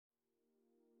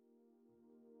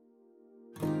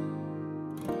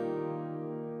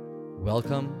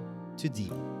Welcome to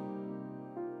Deep,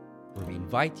 where we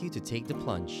invite you to take the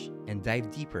plunge and dive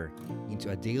deeper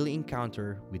into a daily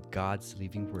encounter with God's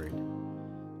living Word.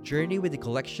 Journey with a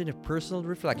collection of personal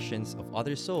reflections of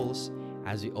other souls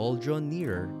as we all draw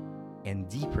nearer and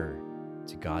deeper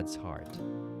to God's heart.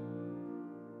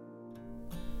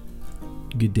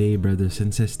 Good day, brothers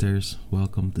and sisters.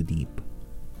 Welcome to Deep,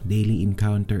 Daily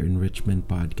Encounter Enrichment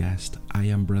Podcast. I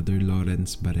am Brother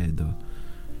Lawrence Barredo,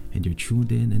 and you're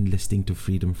tuned in and listening to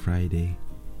Freedom Friday.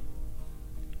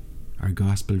 Our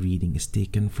gospel reading is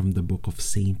taken from the book of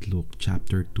St. Luke,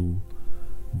 chapter 2,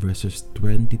 verses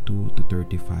 22 to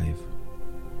 35.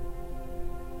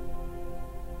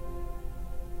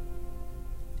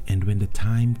 And when the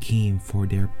time came for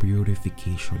their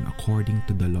purification according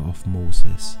to the law of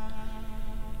Moses,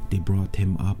 they brought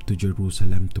him up to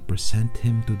Jerusalem to present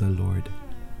him to the Lord,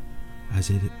 as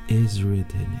it is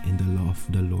written in the law of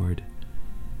the Lord,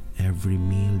 every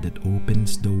male that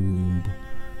opens the womb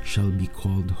shall be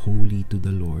called holy to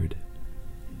the Lord,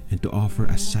 and to offer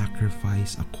a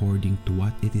sacrifice according to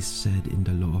what it is said in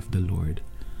the law of the Lord,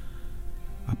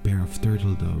 a pair of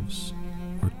turtle doves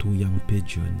or 2 young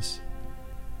pigeons.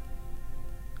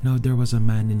 Now there was a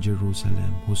man in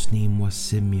Jerusalem whose name was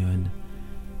Simeon,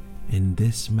 and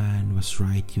this man was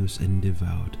righteous and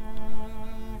devout,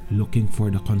 looking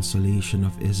for the consolation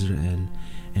of Israel,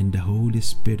 and the Holy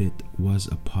Spirit was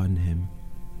upon him.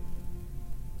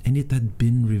 And it had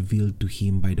been revealed to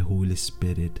him by the Holy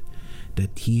Spirit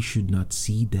that he should not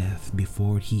see death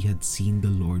before he had seen the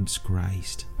Lord's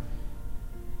Christ.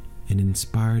 And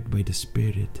inspired by the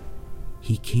Spirit,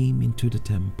 he came into the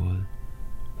temple.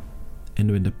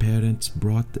 And when the parents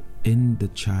brought in the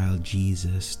child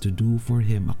Jesus to do for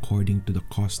him according to the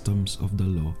customs of the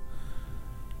law,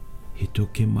 he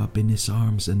took him up in his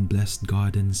arms and blessed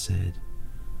God and said,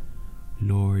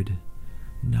 Lord,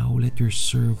 now let your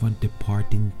servant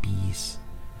depart in peace,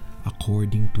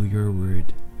 according to your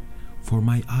word. For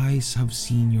my eyes have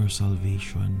seen your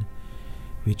salvation,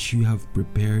 which you have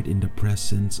prepared in the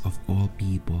presence of all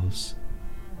peoples,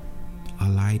 a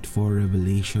light for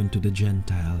revelation to the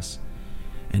Gentiles,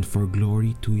 and for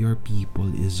glory to your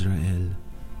people Israel.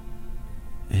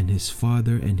 And his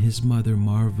father and his mother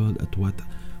marveled at what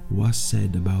was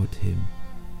said about him.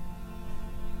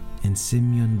 And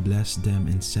Simeon blessed them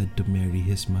and said to Mary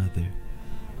his mother,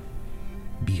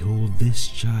 Behold, this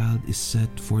child is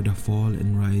set for the fall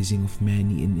and rising of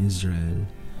many in Israel,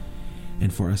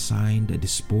 and for a sign that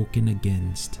is spoken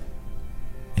against,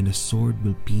 and a sword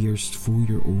will pierce through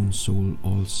your own soul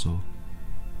also,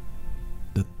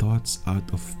 the thoughts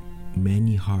out of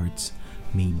many hearts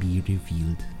may be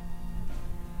revealed.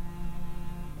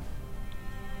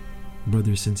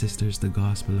 Brothers and sisters, the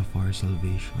gospel of our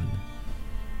salvation.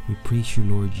 We praise you,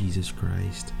 Lord Jesus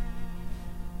Christ.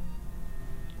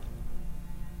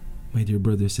 My dear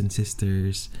brothers and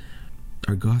sisters,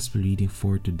 our gospel reading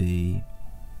for today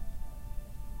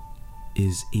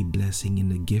is a blessing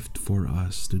and a gift for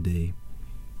us today.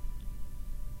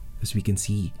 As we can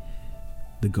see,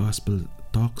 the gospel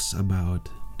talks about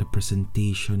the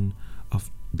presentation of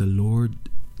the Lord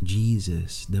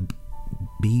Jesus, the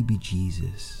baby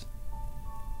Jesus,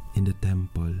 in the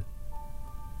temple.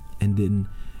 And then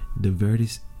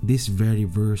these very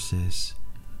verses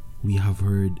we have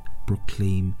heard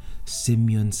proclaim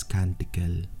Simeon's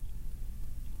canticle.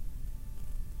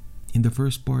 In the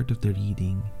first part of the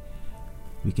reading,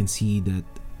 we can see that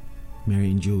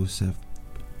Mary and Joseph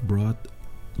brought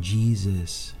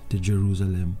Jesus to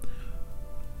Jerusalem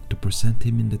to present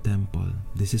him in the temple.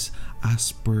 This is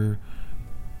as per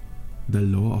the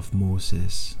law of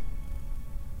Moses,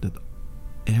 that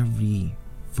every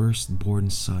firstborn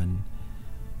son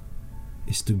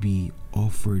is to be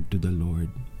offered to the Lord.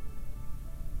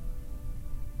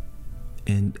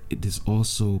 And it is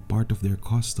also part of their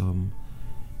custom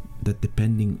that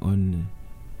depending on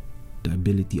the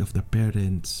ability of the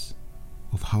parents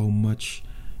of how much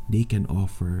they can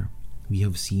offer, we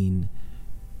have seen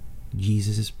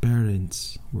Jesus'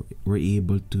 parents were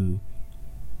able to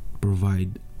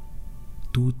provide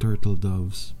 2 turtle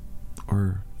doves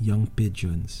or young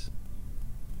pigeons.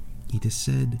 It is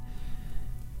said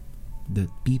that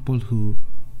people who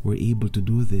were able to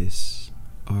do this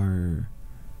are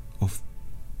of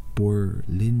poor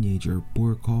lineage or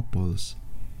poor couples,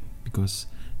 because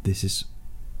this is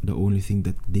the only thing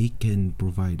that they can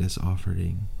provide as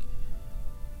offering.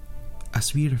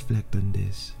 As we reflect on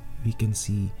this, we can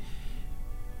see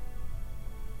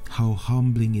how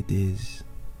humbling it is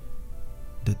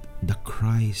that the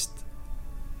Christ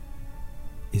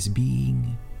is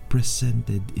being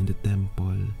presented in the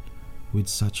temple with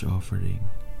such offering.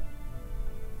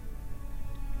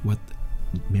 What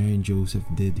Mary and Joseph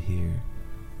did here,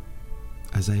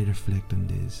 as I reflect on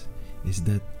this, is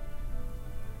that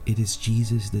it is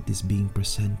Jesus that is being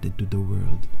presented to the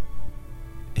world,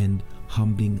 and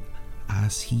humbling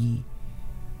as he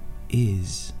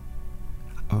is,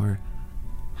 or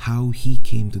how he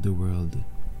came to the world.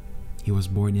 He was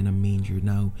born in a manger.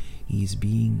 Now he is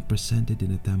being presented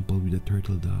in a temple with the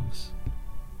turtle doves.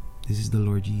 This is the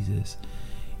Lord Jesus.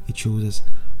 It shows us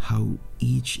how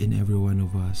each and every one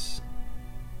of us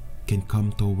can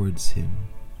come towards him.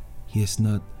 He has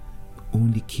not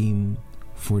only came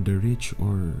for the rich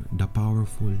or the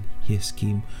powerful. He has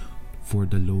came for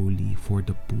the lowly, for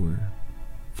the poor,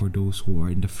 for those who are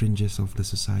in the fringes of the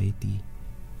society,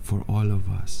 for all of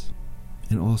us,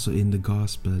 and also in the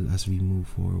gospel as we move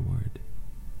forward.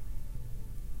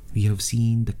 We have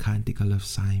seen the canticle of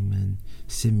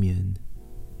Simeon.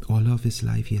 All of his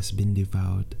life he has been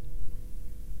devout,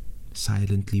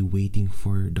 silently waiting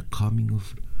for the coming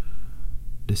of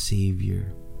the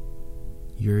Savior,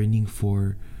 yearning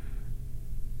for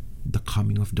the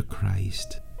coming of the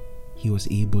Christ. He was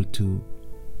able to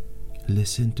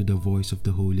listen to the voice of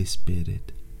the Holy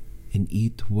Spirit, and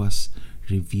it was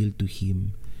revealed to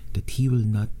him that he will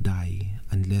not die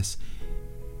unless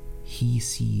he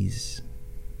sees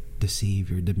the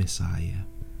Savior, the Messiah.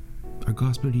 Our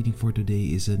gospel reading for today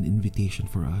is an invitation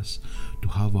for us to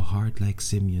have a heart like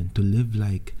Simeon, to live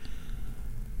like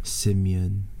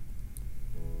Simeon,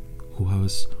 who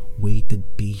has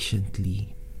waited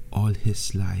patiently all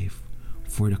his life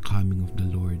for the coming of the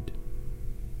Lord.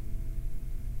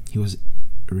 He was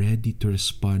ready to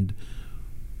respond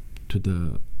to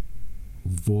the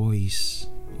voice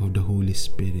of the Holy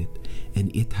Spirit,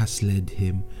 and it has led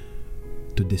him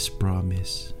to this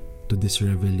promise, to this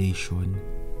revelation.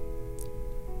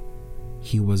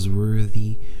 He was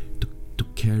worthy to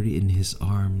carry in his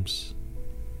arms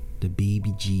the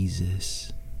baby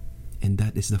Jesus, and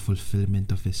that is the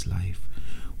fulfillment of his life.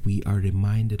 We are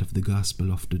reminded of the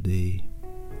gospel of today,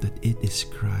 that it is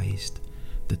Christ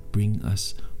that brings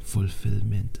us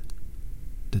fulfillment,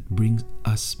 that brings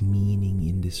us meaning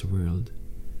in this world.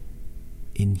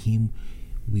 In him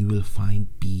we will find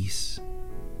peace.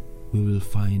 We will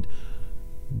find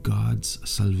God's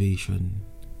salvation,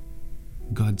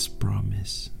 God's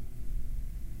promise,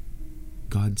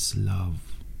 God's love.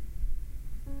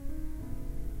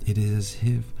 It is as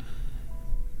if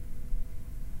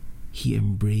he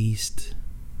embraced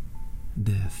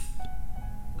death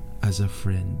as a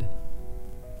friend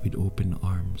with open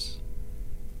arms.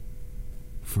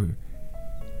 For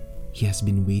he has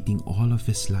been waiting all of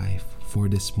his life for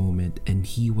this moment, and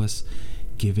he was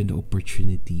given the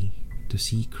opportunity to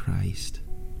see Christ.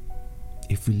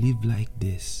 If we live like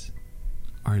this,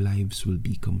 our lives will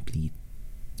be complete.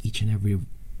 Each and every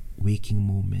waking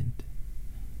moment,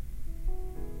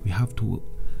 we have to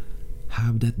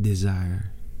have that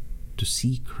desire to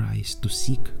see Christ, to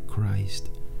seek Christ,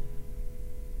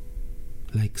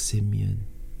 like Simeon.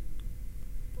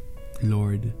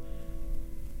 Lord,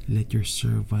 let your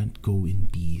servant go in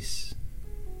peace,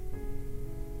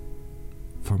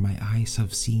 for my eyes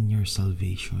have seen your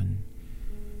salvation,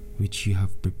 which you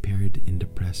have prepared in the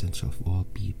presence of all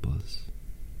peoples.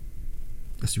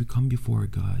 As we come before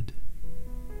God,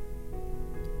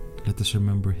 let us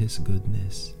remember his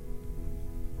goodness.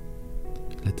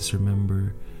 Let us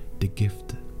remember the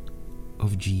gift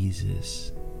of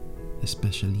Jesus,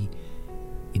 especially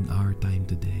in our time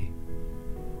today.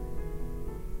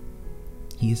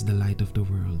 He is the light of the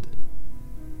world.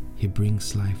 He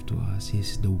brings life to us. He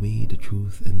is the way, the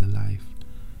truth, and the life.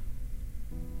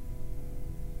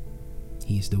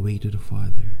 He is the way to the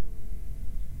Father.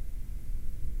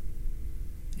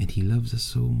 And he loves us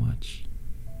so much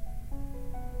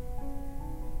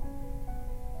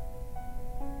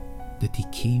that he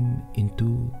came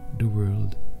into the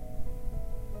world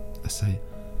as a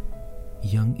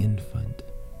young infant,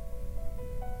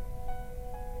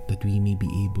 that we may be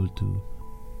able to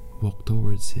walk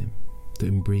towards him, to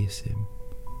embrace him,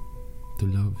 to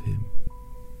love him.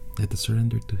 Let us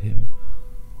surrender to him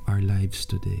our lives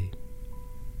today.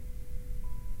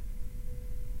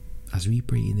 As we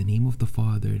pray in the name of the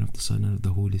Father, and of the Son, and of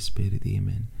the Holy Spirit,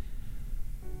 amen.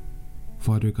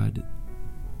 Father God,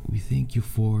 we thank you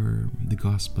for the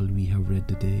gospel we have read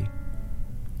today.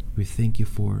 We thank you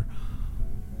for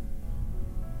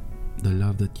the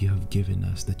love that you have given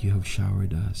us, that you have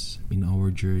showered us in our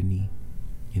journey,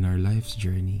 in our life's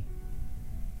journey.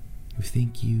 We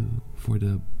thank you for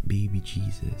the baby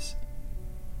Jesus,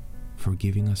 for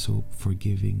giving us hope, for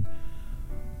giving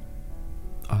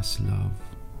us love.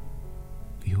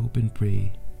 We hope and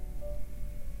pray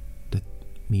that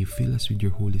may you fill us with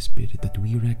your Holy Spirit, that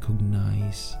we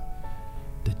recognize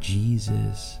that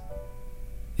Jesus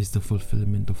is the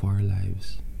fulfillment of our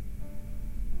lives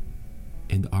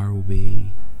and our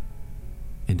way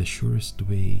and the surest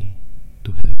way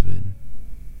to heaven.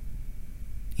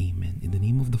 Amen. In the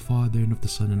name of the Father, and of the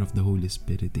Son, and of the Holy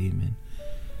Spirit. Amen.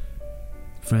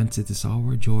 Friends, it is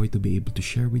our joy to be able to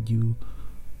share with you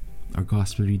our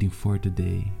gospel reading for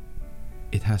today.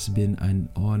 It has been an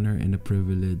honor and a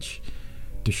privilege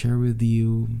to share with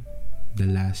you the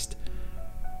last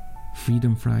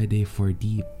Freedom Friday for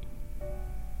Deep.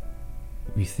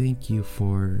 We thank you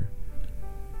for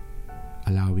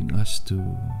allowing us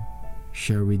to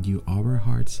share with you our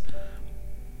hearts,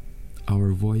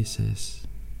 our voices,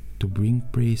 to bring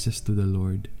praises to the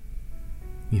Lord.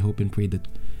 We hope and pray that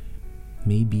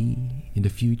maybe in the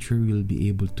future we'll be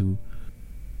able to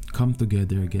come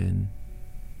together again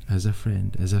as a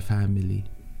friend, as a family.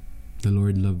 The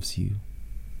Lord loves you.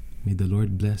 May the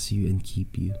Lord bless you and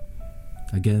keep you.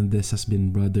 Again, this has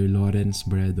been Brother Lawrence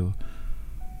Barredo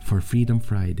for Freedom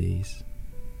Fridays.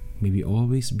 May we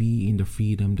always be in the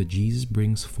freedom that Jesus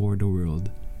brings for the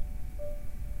world.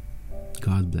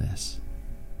 God bless.